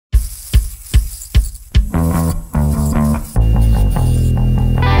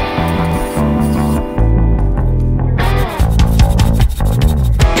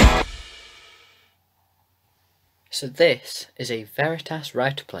So this is a Veritas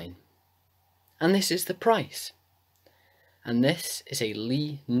router plane, and this is the price. And this is a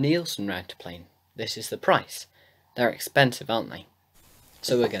Lee Nielsen router plane. This is the price. They're expensive, aren't they?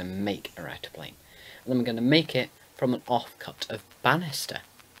 So we're going to make a router plane, and I'm going to make it from an offcut of banister.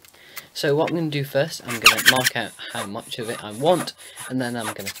 So what I'm going to do first, I'm going to mark out how much of it I want, and then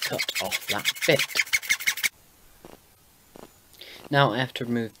I'm going to cut off that bit. Now I have to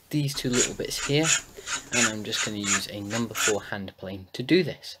remove these two little bits here, and I'm just going to use a number 4 hand plane to do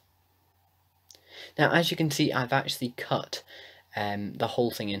this. Now as you can see, I've actually cut the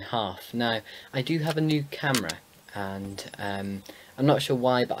whole thing in half. Now I do have a new camera, and I'm not sure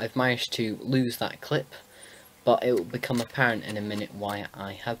why, but I've managed to lose that clip, but it will become apparent in a minute why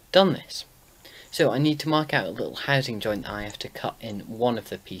I have done this. So I need to mark out a little housing joint that I have to cut in one of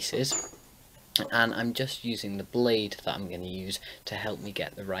the pieces, and I'm just using the blade that I'm going to use to help me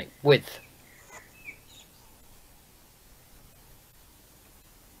get the right width.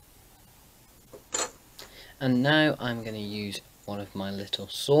 And now I'm going to use one of my little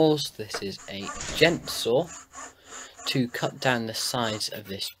saws. This is a gent saw, to cut down the sides of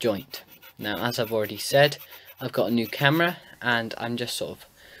this joint. Now as I've already said, I've got a new camera and I'm just sort of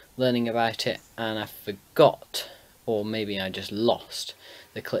learning about it, and I forgot, or maybe I just lost,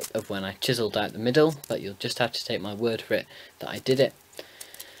 the clip of when I chiseled out the middle, but you'll just have to take my word for it that I did it.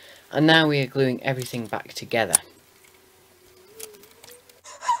 And now we are gluing everything back together.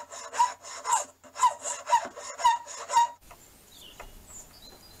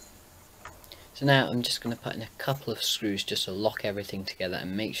 So now I'm just going to put in a couple of screws just to lock everything together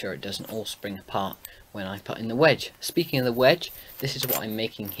and make sure it doesn't all spring apart when I put in the wedge. Speaking of the wedge, this is what I'm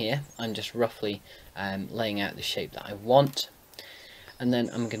making here. I'm just roughly laying out the shape that I want, and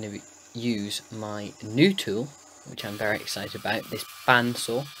then I'm going to use my new tool, which I'm very excited about, this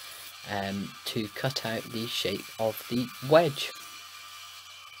bandsaw, to cut out the shape of the wedge.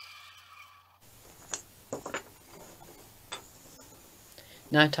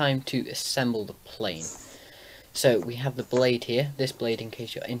 Now time to assemble the plane. So we have the blade here. This blade, in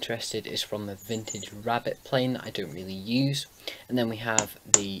case you're interested, is from the vintage rabbit plane that I don't really use. And then we have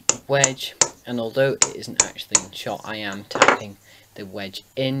the wedge, and although it isn't actually in shot, I am tapping the wedge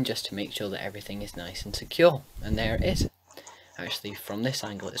in just to make sure that everything is nice and secure. And there it is. Actually, from this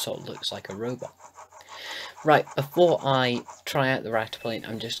angle it sort of looks like a robot. Right, before I try out the router plane,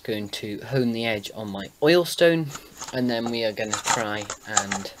 I'm just going to hone the edge on my oil stone, and then we are going to try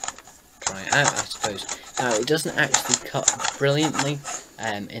it out, I suppose. Now it doesn't actually cut brilliantly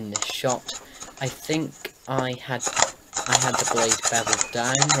in this shot. I think I had the blade beveled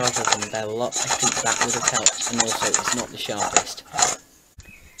down rather than bevel up. I think that would have helped, and also it's not the sharpest.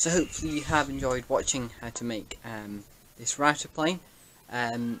 So hopefully you have enjoyed watching how to make this router plane.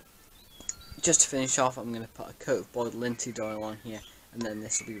 Just to finish off, I'm going to put a coat of boiled linseed oil on here, and then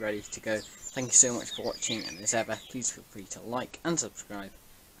this will be ready to go. Thank you so much for watching, and as ever, please feel free to like and subscribe,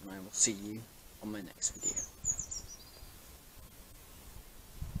 and I will see you on my next video.